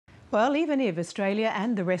Well, even if Australia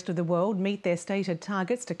and the rest of the world meet their stated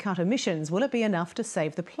targets to cut emissions, will it be enough to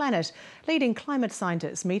save the planet? Leading climate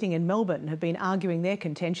scientists meeting in Melbourne have been arguing their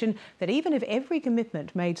contention that even if every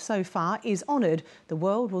commitment made so far is honoured, the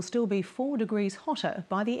world will still be 4 degrees hotter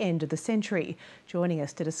by the end of the century. Joining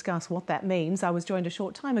us to discuss what that means, I was joined a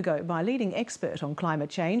short time ago by a leading expert on climate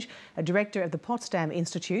change, a director of the Potsdam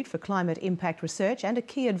Institute for Climate Impact Research and a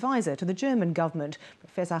key advisor to the German government,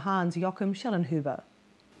 Professor Hans Joachim Schellnhuber.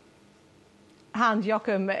 Hans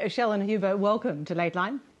Joachim Schellnhuber, welcome to Late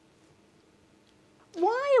Line.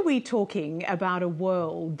 Why are we talking about a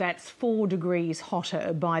world that's 4 degrees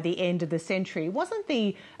hotter by the end of the century? Wasn't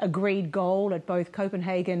the agreed goal at both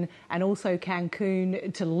Copenhagen and also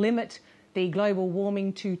Cancun to limit the global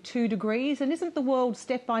warming to 2 degrees? And isn't the world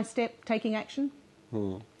step by step taking action?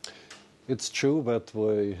 It's true that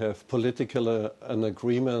we have political an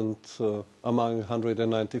agreement among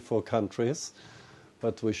 194 countries.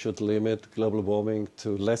 But we should limit global warming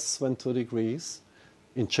to less than 2 degrees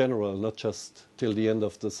in general, not just till the end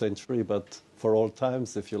of the century, but for all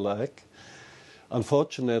times, if you like.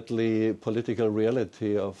 Unfortunately, political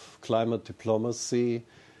reality of climate diplomacy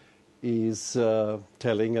is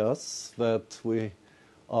telling us that we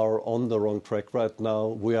are on the wrong track right now.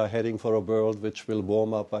 We are heading for a world which will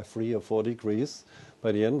warm up by 3 or 4 degrees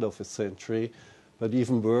by the end of the century. But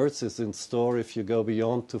even worse is in store if you go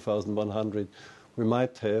beyond 2100. We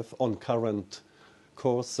might have, on current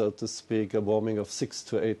course, so to speak, a warming of 6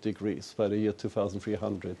 to 8 degrees by the year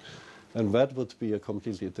 2300. And that would be a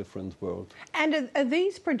completely different world. And are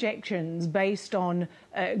these projections based on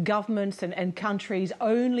governments and countries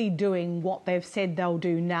only doing what they've said they'll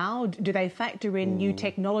do now? Do they factor in new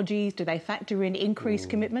technologies? Do they factor in increased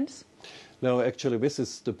commitments? No, actually, this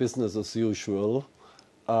is the business as usual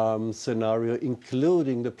scenario,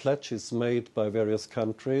 including the pledges made by various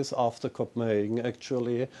countries after Copenhagen,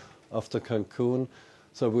 actually, after Cancun.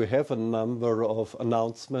 So we have a number of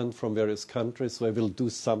announcements from various countries where we'll do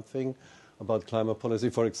something about climate policy.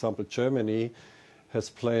 For example, Germany has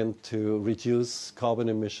planned to reduce carbon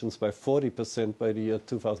emissions by 40% by the year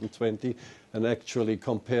 2020, and actually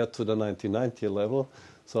compared to the 1990 level.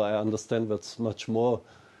 So I understand that's much more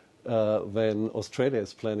than Australia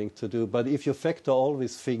is planning to do. But if you factor all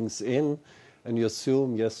these things in and you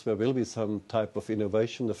assume, yes, there will be some type of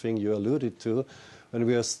innovation, the thing you alluded to, and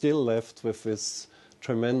we are still left with this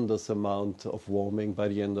tremendous amount of warming by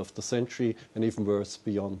the end of the century, and even worse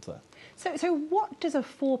beyond that. So what does a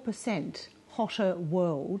 4% hotter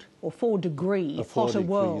world, or 4 degree hotter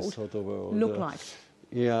world look like?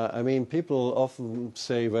 Yeah, I mean, people often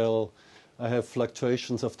say, well, I have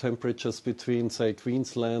fluctuations of temperatures between, say,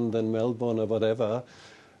 Queensland and Melbourne or whatever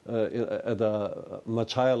at a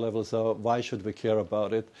much higher level, so why should we care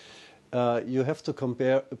about it? You have to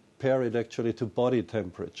compare it actually to body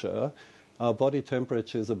temperature. Our body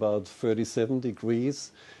temperature is about 37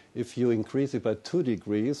 degrees. If you increase it by 2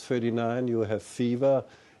 degrees, 39, you have fever.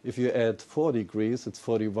 If you add 4 degrees, it's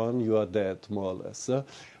 41, you are dead, more or less.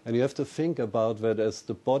 And you have to think about that as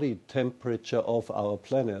the body temperature of our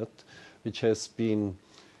planet, which has been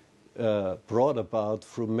brought about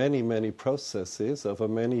through many, many processes over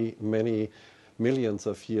many, many millions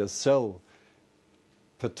of years. So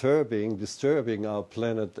disturbing our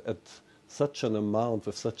planet at such an amount,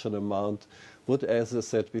 with such an amount, would, as I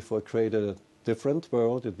said before, create a different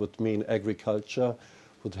world. It would mean agriculture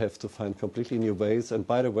would have to find completely new ways. And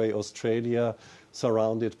by the way, Australia,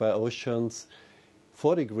 surrounded by oceans,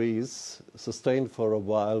 4 degrees sustained for a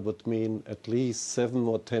while would mean at least 7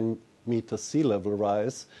 or 10 meter sea level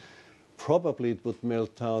rise. Probably it would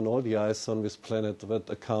melt down all the ice on this planet. That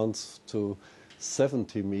accounts to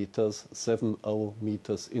 70 meters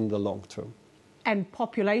in the long term. And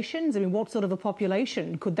populations? I mean, what sort of a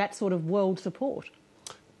population could that sort of world support?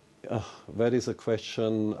 That is a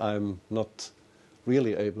question I'm not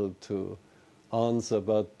really able to answer,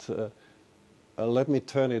 but let me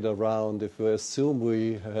turn it around. If we assume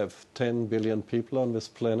we have 10 billion people on this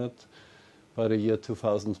planet by the year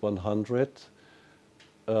 2100,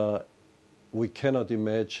 we cannot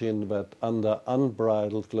imagine that under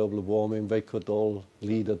unbridled global warming they could all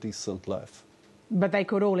lead a decent life. But they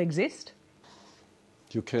could all exist?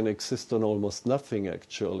 You can exist on almost nothing,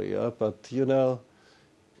 actually. But, you know,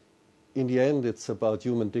 in the end, it's about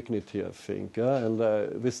human dignity, I think. And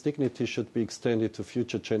this dignity should be extended to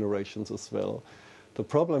future generations as well. The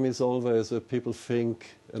problem is always that people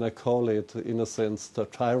think, and I call it, in a sense, the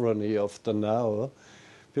tyranny of the now.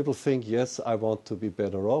 People think, yes, I want to be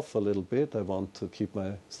better off a little bit. I want to keep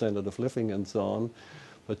my standard of living and so on.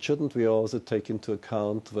 But shouldn't we also take into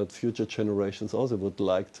account that future generations also would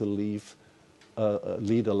like to leave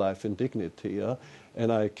lead a life in dignity. Yeah?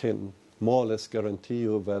 And I can more or less guarantee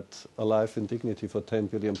you that a life in dignity for 10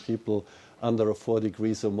 billion people under a 4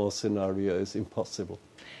 degrees or more scenario is impossible.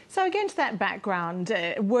 So against that background,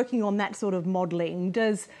 working on that sort of modelling,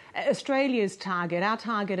 does Australia's target, our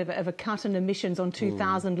target of a cut in emissions on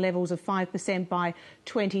 2000 levels of 5% by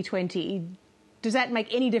 2020, does that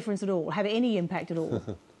make any difference at all, have any impact at all?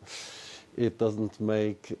 It doesn't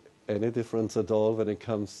make any difference at all when it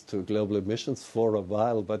comes to global emissions for a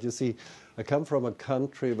while. But you see, I come from a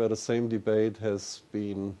country where the same debate has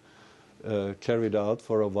been carried out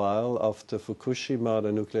for a while. After Fukushima,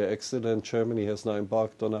 the nuclear accident, Germany has now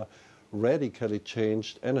embarked on a radically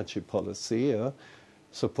changed energy policy,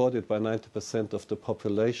 supported by 90% of the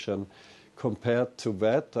population. Compared to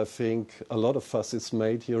that, I think a lot of fuss is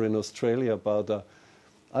made here in Australia about a,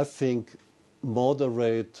 I think,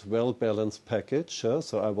 moderate, well-balanced package.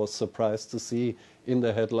 So I was surprised to see in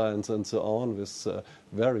the headlines and so on this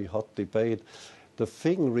very hot debate. The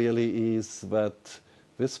thing really is that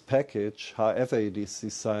this package, however it is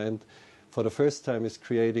designed, for the first time is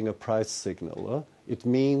creating a price signal. It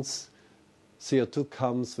means CO2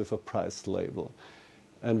 comes with a price label.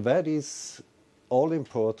 And that is all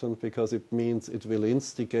important because it means it will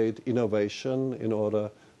instigate innovation in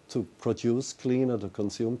order to produce cleaner, to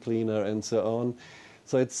consume cleaner, and so on.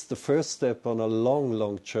 So it's the first step on a long,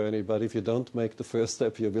 long journey, but if you don't make the first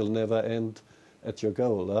step, you will never end at your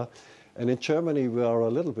goal. And in Germany, we are a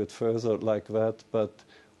little bit further like that, but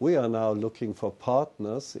we are now looking for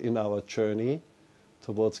partners in our journey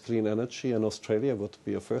towards clean energy, and Australia would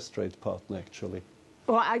be a first-rate partner, actually.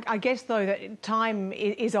 Well, I guess, though, that time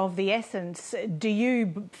is of the essence. Do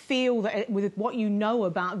you feel that with what you know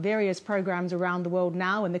about various programs around the world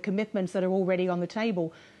now and the commitments that are already on the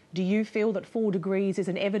table, do you feel that 4 degrees is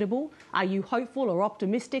inevitable? Are you hopeful or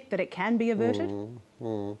optimistic that it can be averted?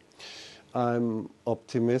 I'm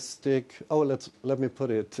optimistic. Let me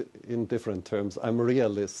put it in different terms. I'm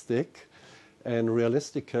realistic. And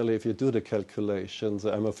realistically, if you do the calculations,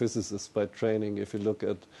 I'm a physicist by training, if you look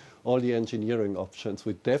at all the engineering options,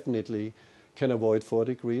 we definitely can avoid 4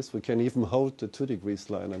 degrees. We can even hold the 2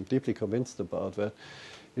 degrees line. I'm deeply convinced about that.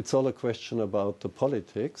 It's all a question about the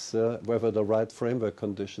politics, whether the right framework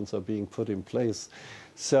conditions are being put in place.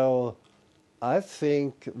 So I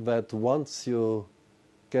think that once you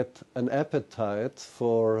get an appetite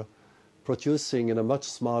for producing in a much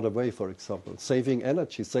smarter way, for example, saving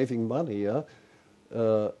energy, saving money,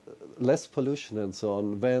 less pollution and so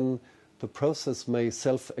on, then the process may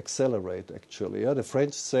self-accelerate, actually. The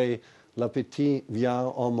French say, l'appétit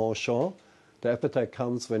vient en mangeant. The appetite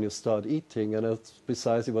comes when you start eating, and that's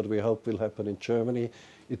precisely what we hope will happen in Germany.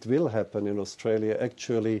 It will happen in Australia.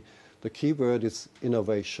 Actually, the key word is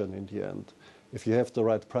innovation in the end. If you have the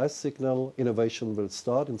right price signal, innovation will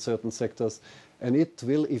start in certain sectors, and it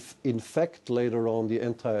will infect later on the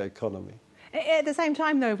entire economy. At the same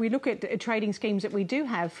time, though, if we look at trading schemes that we do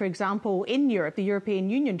have, for example, in Europe, the European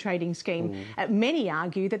Union trading scheme, many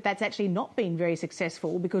argue that that's actually not been very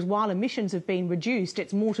successful because while emissions have been reduced,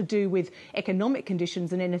 it's more to do with economic conditions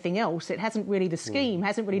than anything else. It hasn't really, the scheme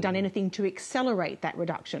hasn't really done anything to accelerate that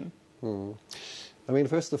reduction. I mean,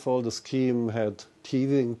 first of all, the scheme had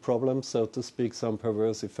teething problems, so to speak, some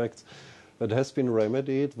perverse effects. That has been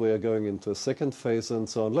remedied. We are going into a second phase and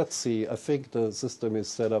so on. Let's see. I think the system is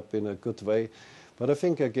set up in a good way. But I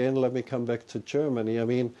think, again, let me come back to Germany. I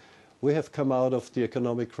mean, we have come out of the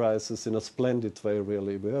economic crisis in a splendid way,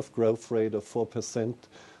 really. We have growth rate of 4%,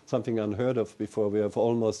 something unheard of before. We have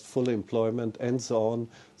almost full employment and so on,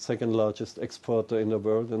 second largest exporter in the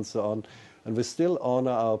world and so on. And we still honor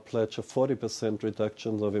our pledge of 40%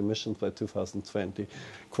 reductions of emissions by 2020.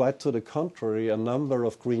 Quite to the contrary, a number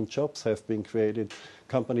of green jobs have been created.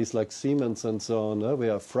 Companies like Siemens and so on, we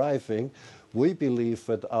are thriving. We believe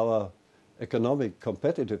that our economic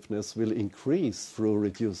competitiveness will increase through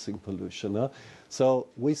reducing pollution. So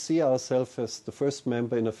we see ourselves as the first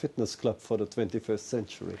member in a fitness club for the 21st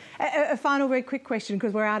century. A final very quick question,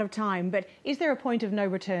 because we're out of time, but is there a point of no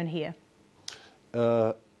return here?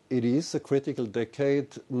 It is a critical decade,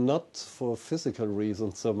 not for physical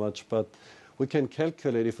reasons so much, but we can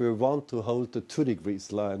calculate if we want to hold the 2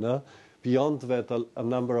 degrees line. Beyond that, a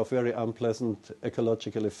number of very unpleasant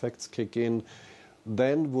ecological effects kick in.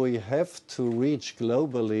 Then we have to reach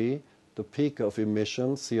globally the peak of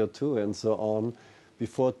emissions, CO2 and so on,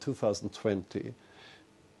 before 2020.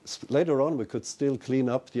 Later on, we could still clean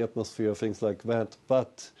up the atmosphere, things like that,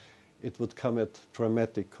 but it would come at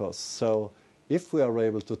dramatic costs. So if we are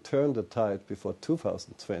able to turn the tide before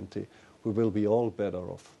 2020, we will be all better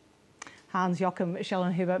off. Hans Joachim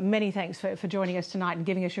Schellnhuber, many thanks for joining us tonight and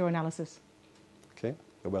giving us your analysis. Okay,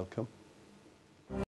 you're welcome.